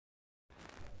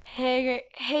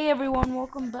Hey everyone,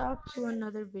 welcome back to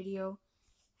another video.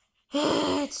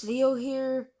 It's Leo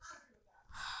here.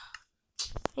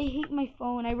 I hate my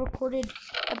phone. I recorded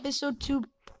episode 2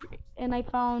 and I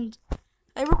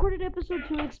recorded episode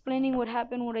 2 explaining what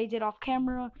happened, what I did off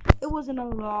camera. It wasn't a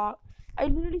lot. I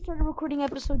literally started recording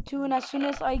episode 2 and as soon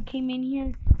as I came in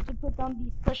here to put down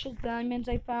these precious diamonds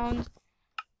I found,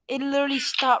 it literally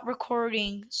stopped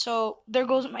recording. So there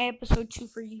goes my episode 2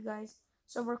 for you guys.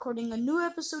 So I'm recording a new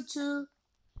episode 2,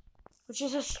 which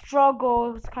is a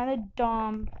struggle. It's kind of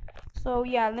dumb. So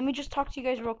yeah, let me just talk to you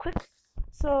guys real quick.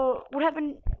 So what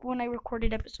happened when I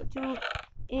recorded episode 2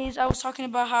 is I was talking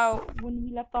about how when we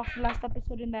left off the last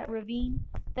episode in that ravine,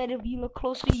 that if you look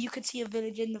closely, you could see a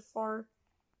village in the far.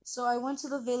 So I went to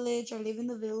the village. I live in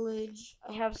the village.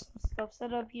 I have some stuff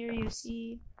set up here, you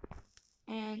see,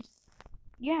 and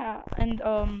yeah, and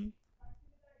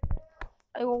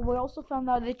we also found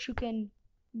out that you can.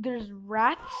 There's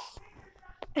rats.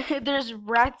 There's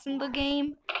rats in the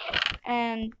game,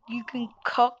 and you can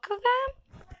cook them,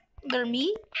 their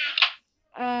meat,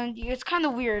 and it's kind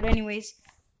of weird. Anyways,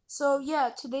 so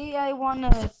yeah, today I'm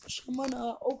gonna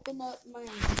open up the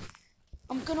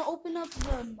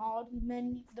mod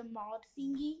menu, the mod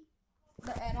thingy,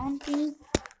 the add-on thing,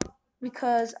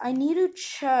 because I need to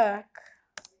check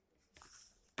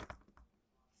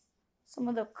some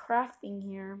of the crafting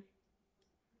here.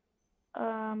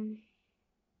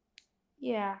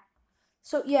 Yeah.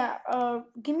 So yeah,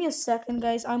 give me a second,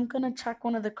 guys. I'm gonna check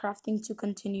one of the crafting to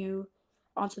continue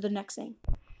on to the next thing.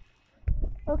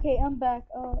 Okay, I'm back.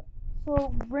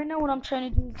 So right now what I'm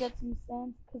trying to do is get some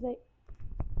sand,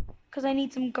 cause I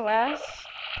need some glass.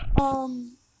 I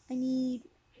need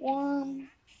 1,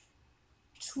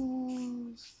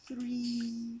 2,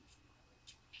 3,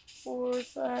 4,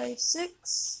 5,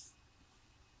 6.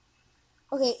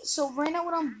 Okay, so right now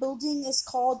what I'm building is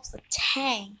called a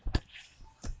tank.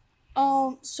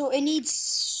 So it needs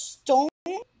stone,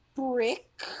 brick,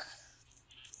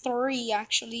 3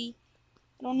 actually.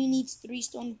 It only needs 3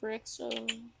 stone bricks, so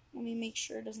let me make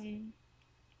sure it doesn't.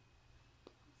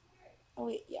 Oh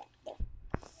wait, yeah, there.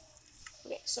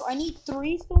 Okay, so I need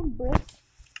 3 stone bricks,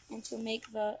 and to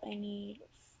make that I need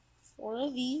 4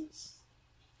 of these.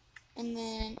 And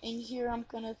then in here I'm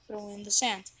gonna throw in the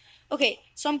sand. Okay,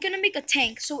 so I'm gonna make a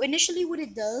tank. So initially what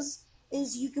it does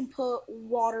is you can put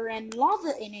water and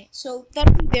lava in it. So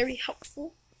that'll be very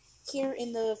helpful here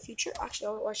in the future.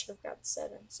 Actually, I should have got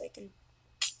 7 so I can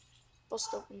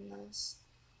bust open this.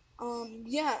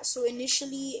 Yeah, so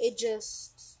initially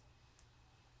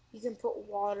you can put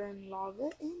water and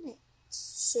lava in it.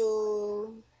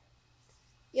 So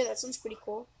yeah, that sounds pretty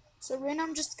cool. So right now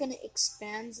I'm just gonna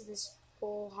expand this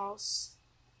whole house.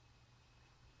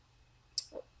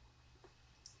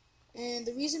 And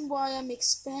the reason why I'm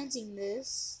expanding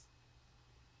this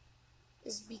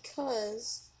is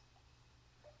because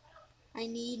I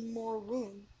need more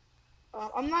room.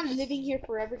 I'm not living here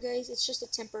forever, guys. It's just a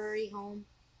temporary home.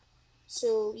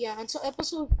 So yeah, until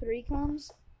episode 3 comes,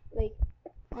 like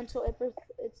until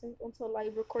I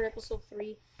record episode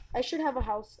 3, I should have a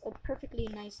house, a perfectly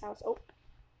nice house. Oh,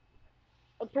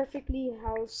 a perfectly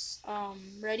house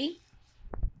ready.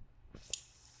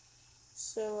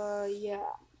 So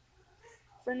yeah,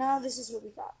 for now this is what we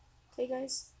got. Okay,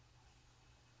 guys.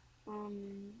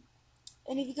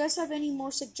 And if you guys have any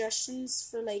more suggestions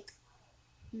for like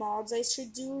mods I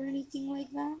should do or anything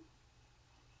like that,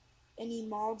 any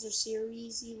mods or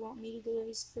series you want me to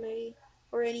guys play,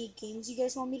 or any games you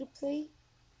guys want me to play,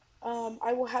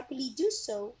 I will happily do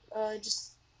so.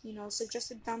 Just suggest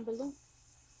it down below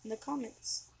in the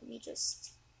comments. Let me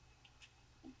just.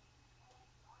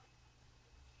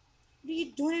 What are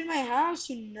you doing in my house,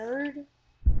 you nerd?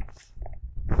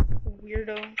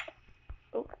 Weirdo.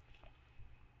 Oh.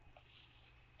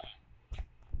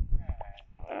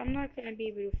 I'm not gonna be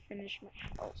able to finish my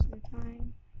house in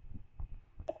time.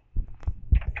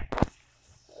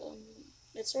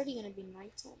 It's already gonna be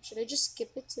nighttime. Should I just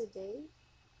skip it today?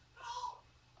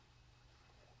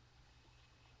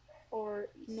 Or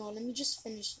no, let me just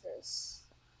finish this.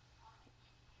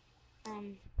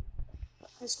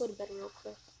 Let's go to bed real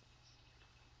quick.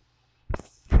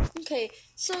 Okay,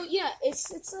 so yeah,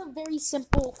 it's a very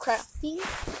simple crafting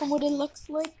from what it looks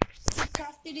like. To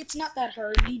craft it, it's not that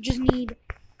hard. You just need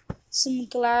some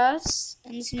glass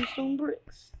and some stone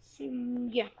bricks. So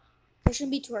yeah, it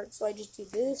shouldn't be too hard. So I just do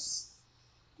this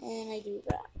and I do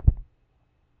that,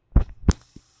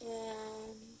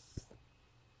 and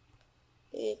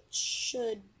it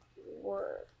should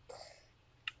work.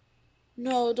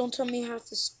 No, don't tell me I have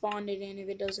to spawn it in if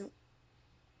it doesn't.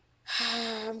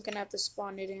 I'm gonna have to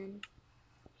spawn it in.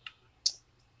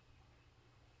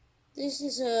 This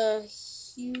is a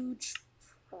huge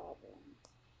problem.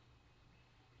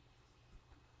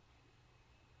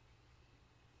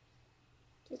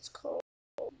 It's called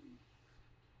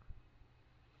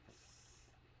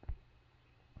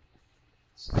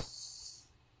scan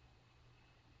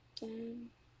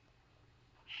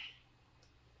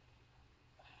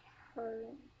her.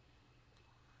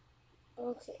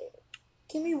 Okay.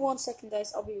 Give me 1 second,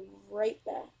 guys. I'll be right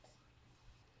back.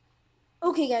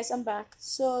 Okay, guys, I'm back.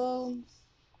 So,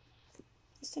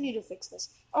 I still need to fix this.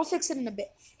 I'll fix it in a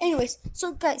bit. Anyways,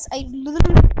 so guys, I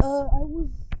literally, I was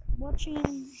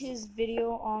watching his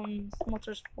video on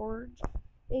Smelters Forge.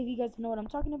 If you guys know what I'm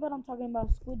talking about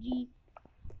Squidgy.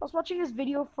 I was watching his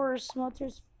video for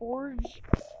Smelters Forge,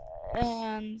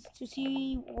 and to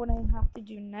see what I have to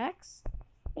do next,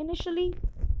 initially,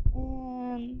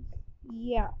 and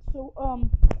yeah. So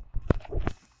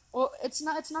well, it's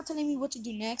not telling me what to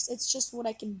do next. It's just what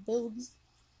I can build,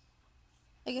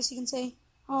 I guess you can say.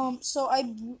 So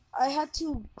I had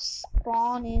to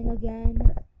spawn in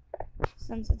again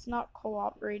since it's not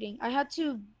cooperating. I had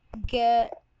to I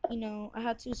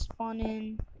had to spawn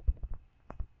in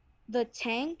the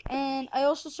tank, and I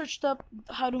also searched up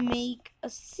how to make a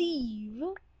sieve.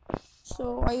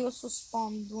 So I also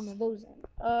spawned one of those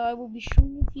in. I will be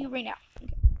showing it to you right now.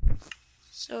 Okay.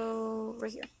 So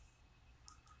right here.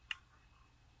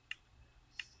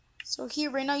 So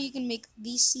here right now you can make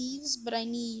these sieves, but I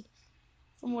need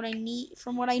from what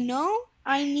I know,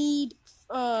 I need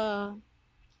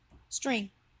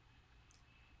string.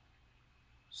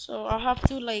 So I'll have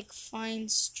to like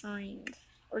find string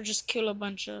or just kill a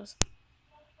bunch of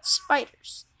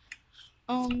spiders.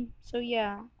 So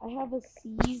yeah, I have a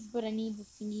sieve, but I need the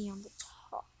thingy on the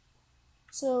top.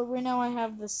 So right now I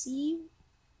have the sieve.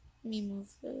 Let me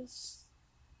move this.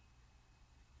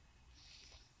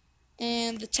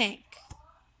 And the tank.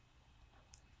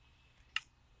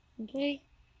 Okay.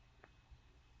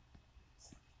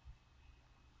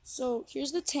 So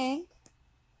here's the tank.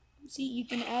 See, you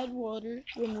can add water,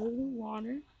 remove the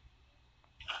water.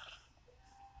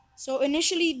 So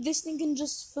initially, this thing can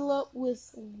just fill up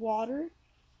with water,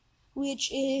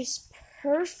 which is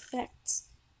perfect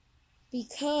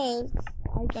because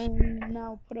I can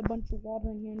now put a bunch of water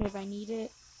in here if I need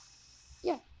it.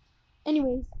 Yeah.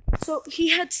 Anyways, so he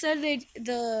had said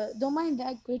that don't mind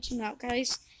that glitching out,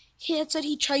 guys. He had said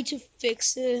he tried to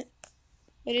fix it,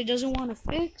 but it doesn't want to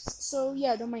fix. So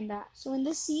yeah, don't mind that. So in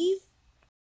this sieve,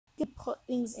 you can put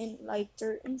things in like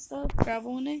dirt and stuff,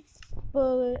 gravel in it.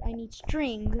 But I need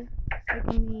string so I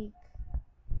can make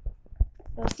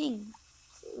the thing.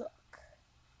 Look,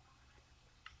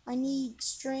 I need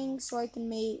string so I can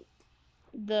make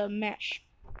the mesh.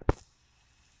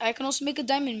 I can also make a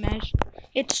diamond mesh.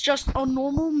 It's just a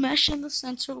normal mesh in the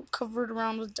center covered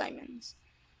around with diamonds.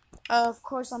 Of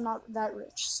course, I'm not that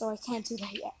rich, so I can't do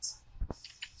that yet.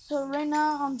 So right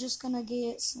now, I'm just gonna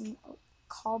get some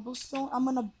cobblestone. I'm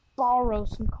gonna borrow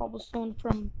some cobblestone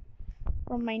from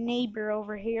my neighbor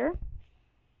over here.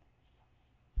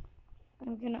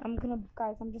 I'm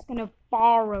just gonna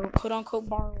borrow, quote unquote,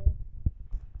 borrow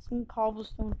some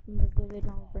cobblestone from the village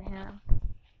over here.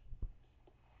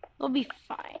 They'll be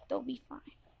fine. They'll be fine.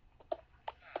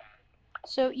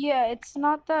 So yeah, it's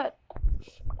not that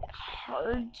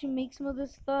hard to make some of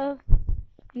this stuff.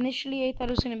 Initially, I thought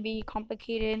it was gonna be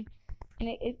complicated, and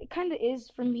it kind of is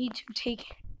for me to take.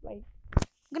 Like,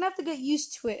 I'm gonna have to get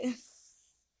used to it.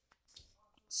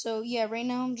 So yeah, right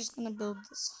now I'm just gonna build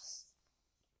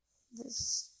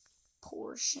this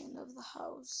portion of the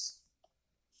house.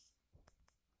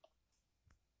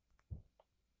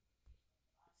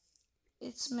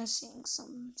 It's missing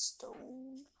some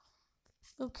stone.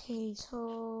 Okay,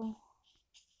 so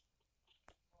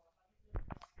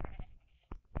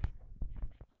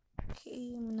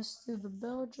okay, I'm gonna steal the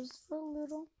bell just for a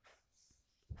little.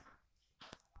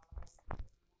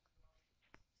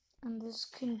 And this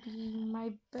can be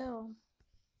my bell.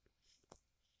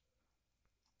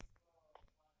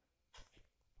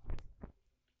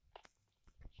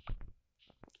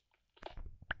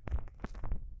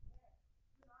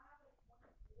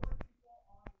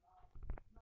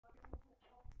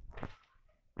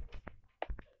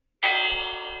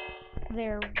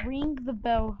 There, ring the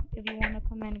bell if you want to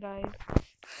come in, guys.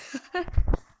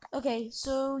 Okay,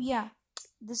 so yeah,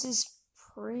 this is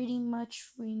pretty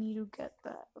much, we need to get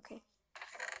that. Okay,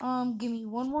 give me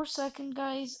 1 more second,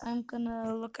 guys. I'm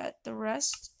gonna look at the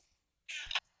rest.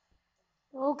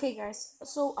 Okay, guys,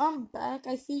 so I'm back.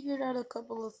 I figured out a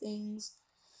couple of things.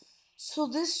 So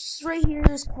this right here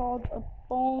is called a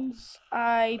bones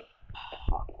eye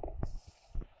pot.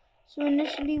 So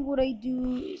initially what I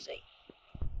do is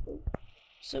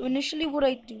So initially what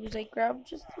I do is I grab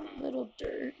just a little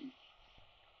dirt.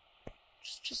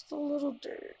 Just a little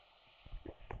dirt.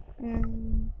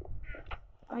 And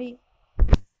I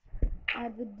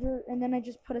add the dirt, and then I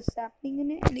just put a sapling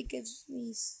in it, and it gives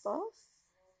me stuff.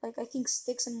 Like, I think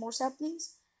sticks and more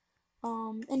saplings.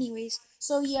 Anyways.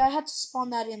 So yeah, I had to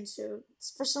spawn that in too.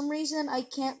 For some reason, I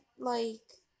can't, like,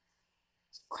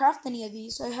 craft any of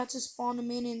these, so I had to spawn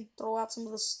them in and throw out some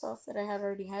of the stuff that I had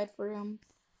already had for him.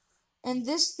 And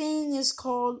this thing is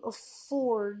called a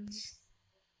forge.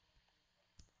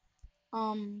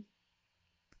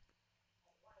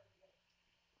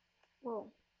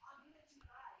 Whoa.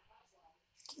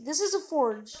 This is a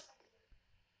forge.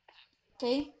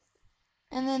 Okay?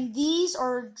 And then these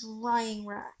are drying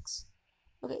racks.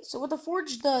 Okay, so what the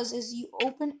forge does is you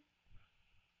open.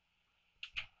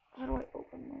 How do I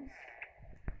open this?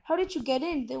 How did you get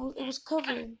in? It was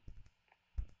covered.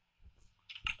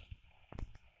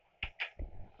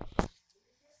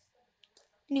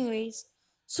 Anyways,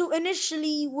 so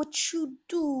initially what you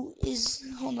do is,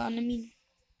 hold on,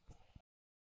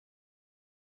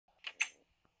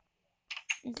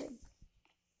 okay.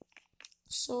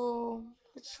 So,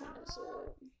 which one is it?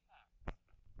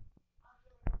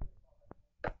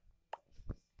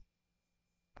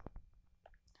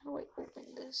 How do I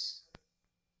open this?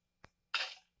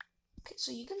 Okay,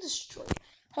 so you can destroy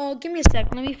it. Give me a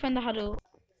sec. Let me find out how to.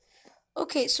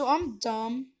 Okay, so I'm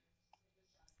dumb.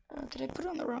 Did I put it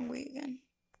on the wrong way again?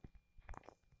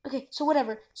 Okay, so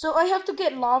whatever. So I have to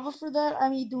get lava for that. I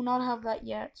do not have that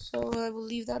yet, so I will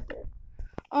leave that there.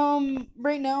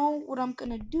 Right now, what I'm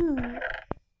gonna do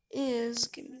is,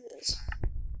 give me this.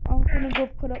 I'm gonna go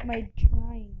put up my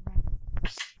drying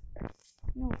rack.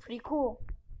 No, pretty cool.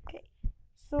 Okay,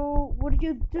 so what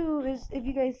you do is, if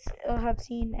you guys have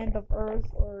seen End of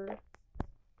Earth or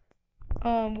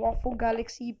Waffle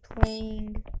Galaxy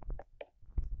playing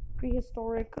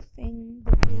prehistoric thing,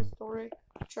 the prehistoric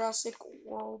Jurassic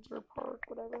World or Park,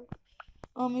 whatever.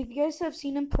 If you guys have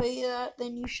seen him play that,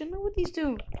 then you should know what these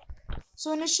do.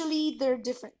 So initially, they're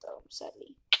different though,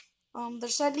 sadly. They're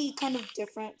sadly kind of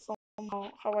different from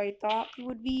how I thought it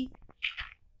would be.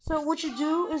 So what you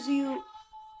do is you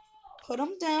put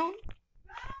them down,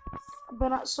 but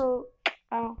not so.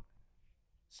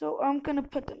 So I'm gonna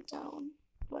put them down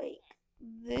like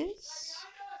this.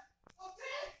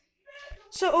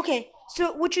 So okay,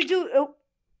 so what you do?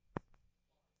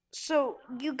 So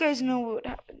you guys know what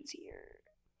happens here.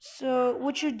 So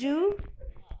what you do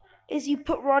is you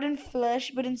put rotten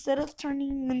flesh, but instead of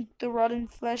turning the rotten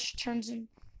flesh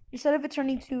instead of it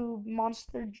turning to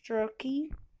monster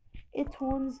jerky, it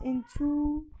turns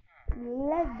into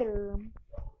leather.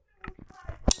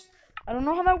 I don't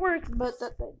know how that works, but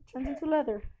that turns into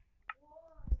leather.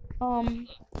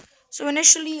 So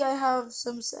initially I have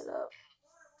some setup.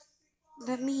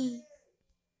 Let me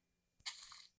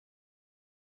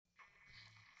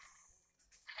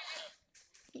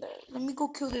Let me go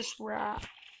kill this rat.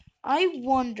 I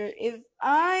wonder if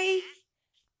I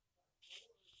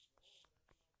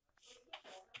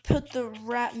put the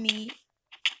rat meat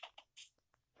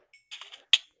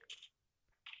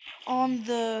on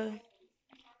the.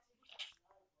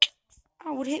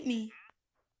 Oh, what hit me?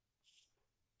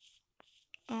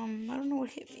 I don't know what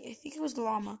hit me. I think it was the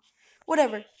llama.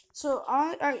 Whatever. So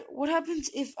what happens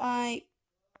if I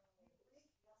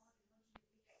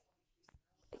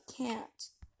can't?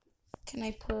 Can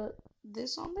I put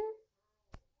this on there?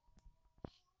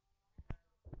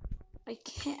 I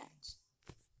can't.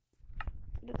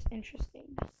 That's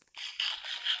interesting.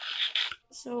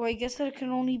 So I guess that it can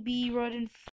only be rotten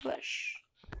flesh.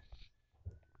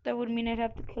 That would mean I'd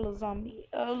have to kill a zombie.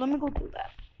 Let me go do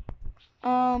that.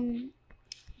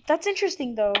 That's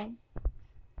interesting though.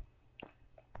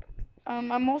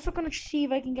 I'm also gonna see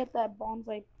if I can get that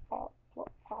bonsai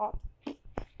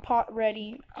pot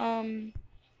ready.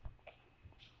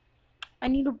 I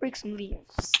need to break some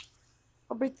leaves.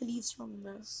 I'll break the leaves from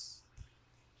this.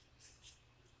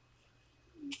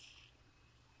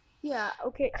 Yeah,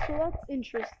 okay, so that's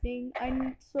interesting.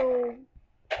 I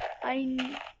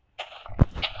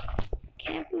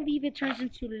can't believe it turns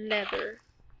into leather.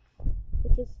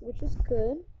 Which is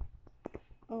good.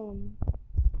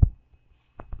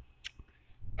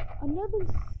 Another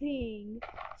thing.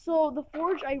 So the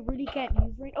forge I really can't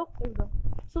use right. Oh, there we go.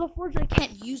 So the forge I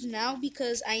can't use now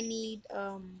because I need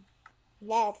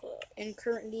lava, and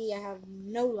currently I have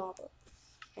no lava.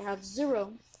 I have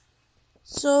 0.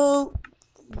 So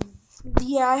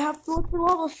yeah, I have to look for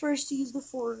lava first to use the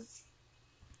forge.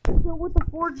 So what the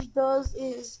forge does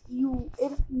is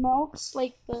it melts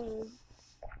like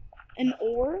an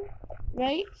ore,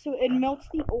 right? So it melts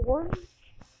the ore.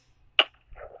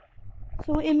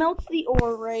 So it melts the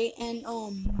ore, right? And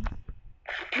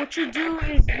what you do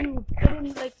is you put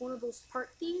in like one of those part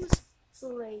things, so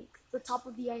like the top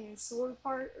of the iron sword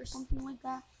part or something like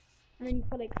that, and then you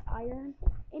put like iron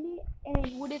in it,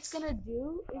 and what it's gonna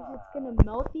do is it's gonna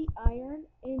melt the iron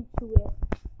into it.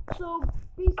 So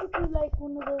basically like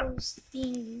one of those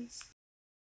things.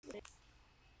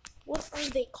 What are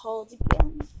they called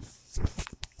again?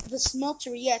 The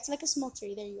smelter. Yeah, it's like a smelter.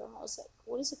 There you go. I was like,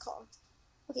 what is it called?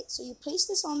 Okay, so you place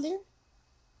this on there.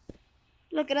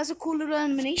 Look, it has a cool little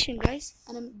animation, guys.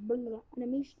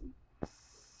 Animation.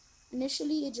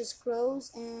 Initially, it just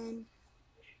grows and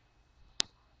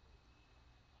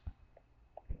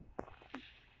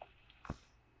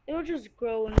it'll just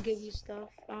grow and give you stuff.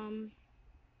 I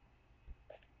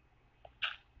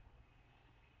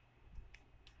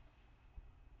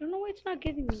don't know why it's not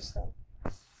giving me stuff.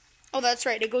 Oh, that's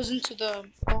right. It goes into the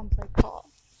bombs I call.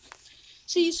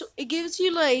 See, so it gives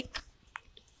you like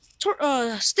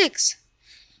sticks,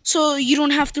 so you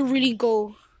don't have to really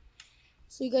go.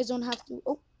 So you guys don't have to.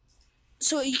 Oh,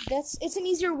 so it's an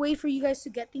easier way for you guys to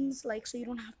get things, like, so you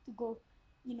don't have to go,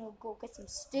 go get some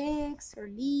sticks or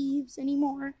leaves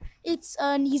anymore. It's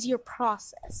an easier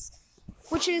process,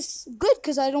 which is good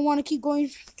because I don't want to keep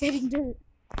going getting dirt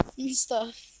and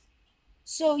stuff.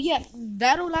 So yeah,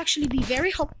 that'll actually be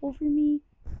very helpful for me.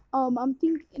 I'm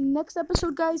thinking next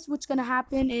episode, guys, what's gonna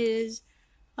happen is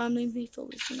let me fill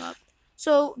this thing up.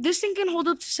 So this thing can hold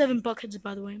up to 7 buckets,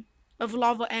 by the way, of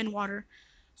lava and water.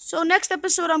 So next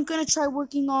episode, I'm gonna try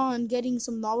working on getting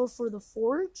some lava for the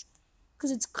forge,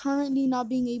 because it's currently not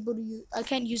being able to use. I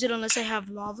can't use it unless I have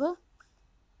lava.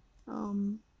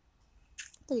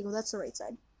 There you go. That's the right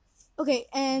side. Okay,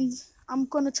 and I'm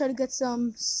gonna try to get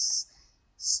some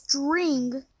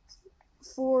string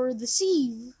for the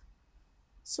sieve,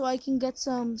 so I can get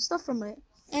some stuff from it.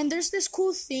 And there's this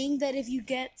cool thing that if you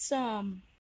get something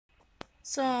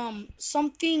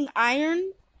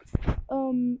iron,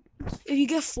 if you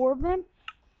get 4 of them,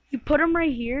 you put them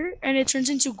right here, and it turns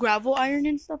into gravel iron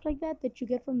and stuff like that you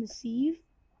get from the sieve.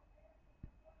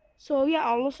 So yeah,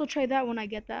 I'll also try that when I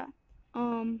get that.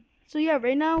 So yeah,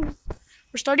 right now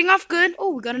we're starting off good.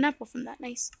 Oh, we got an apple from that.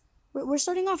 Nice. We're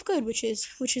starting off good, which is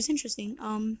interesting.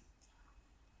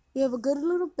 We have a good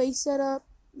little base setup,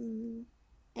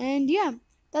 and yeah,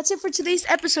 that's it for today's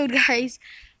episode, guys.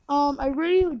 I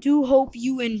really do hope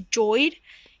you enjoyed,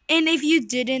 and if you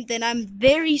didn't, then I'm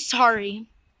very sorry.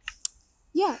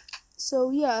 Yeah, so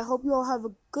yeah, I hope you all have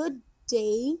a good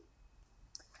day.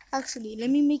 Actually, let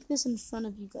me make this in front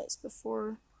of you guys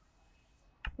before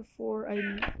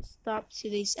I stop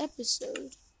today's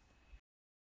episode.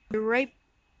 Be right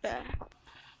back.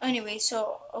 Anyway,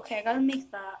 so okay, I gotta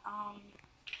make that.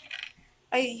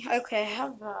 I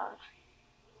have that.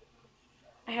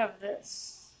 I have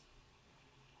this.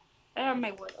 I have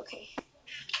my wood. Okay.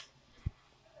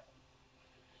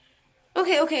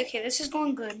 Okay. This is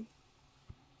going good.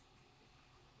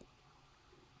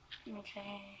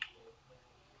 Okay.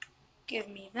 Give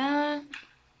me that.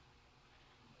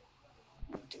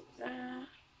 Do that.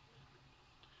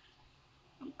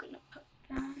 I'm gonna put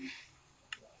that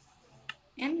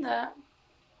in that.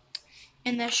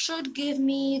 And that should give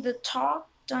me the top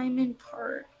diamond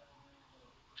part.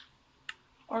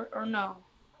 Or no.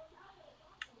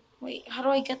 Wait, how do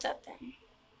I get that then?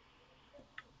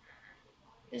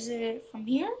 Is it from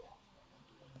here?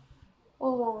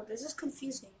 Oh, this is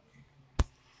confusing.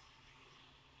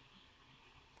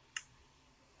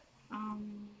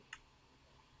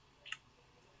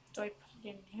 Do I put it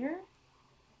in here?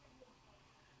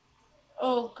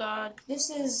 Oh god, this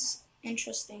is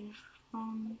interesting.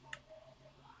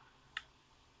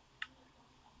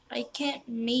 I can't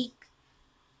make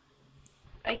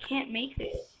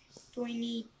it. Do I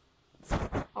need...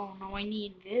 Oh no, I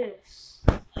need this.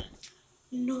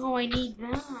 No, I need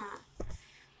that.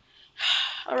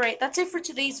 Alright, that's it for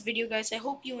today's video, guys. I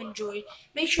hope you enjoyed.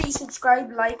 Make sure you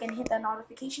subscribe, like, and hit that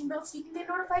notification bell so you can get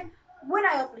notified when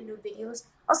I upload new videos.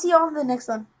 I'll see y'all in the next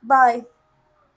one. Bye.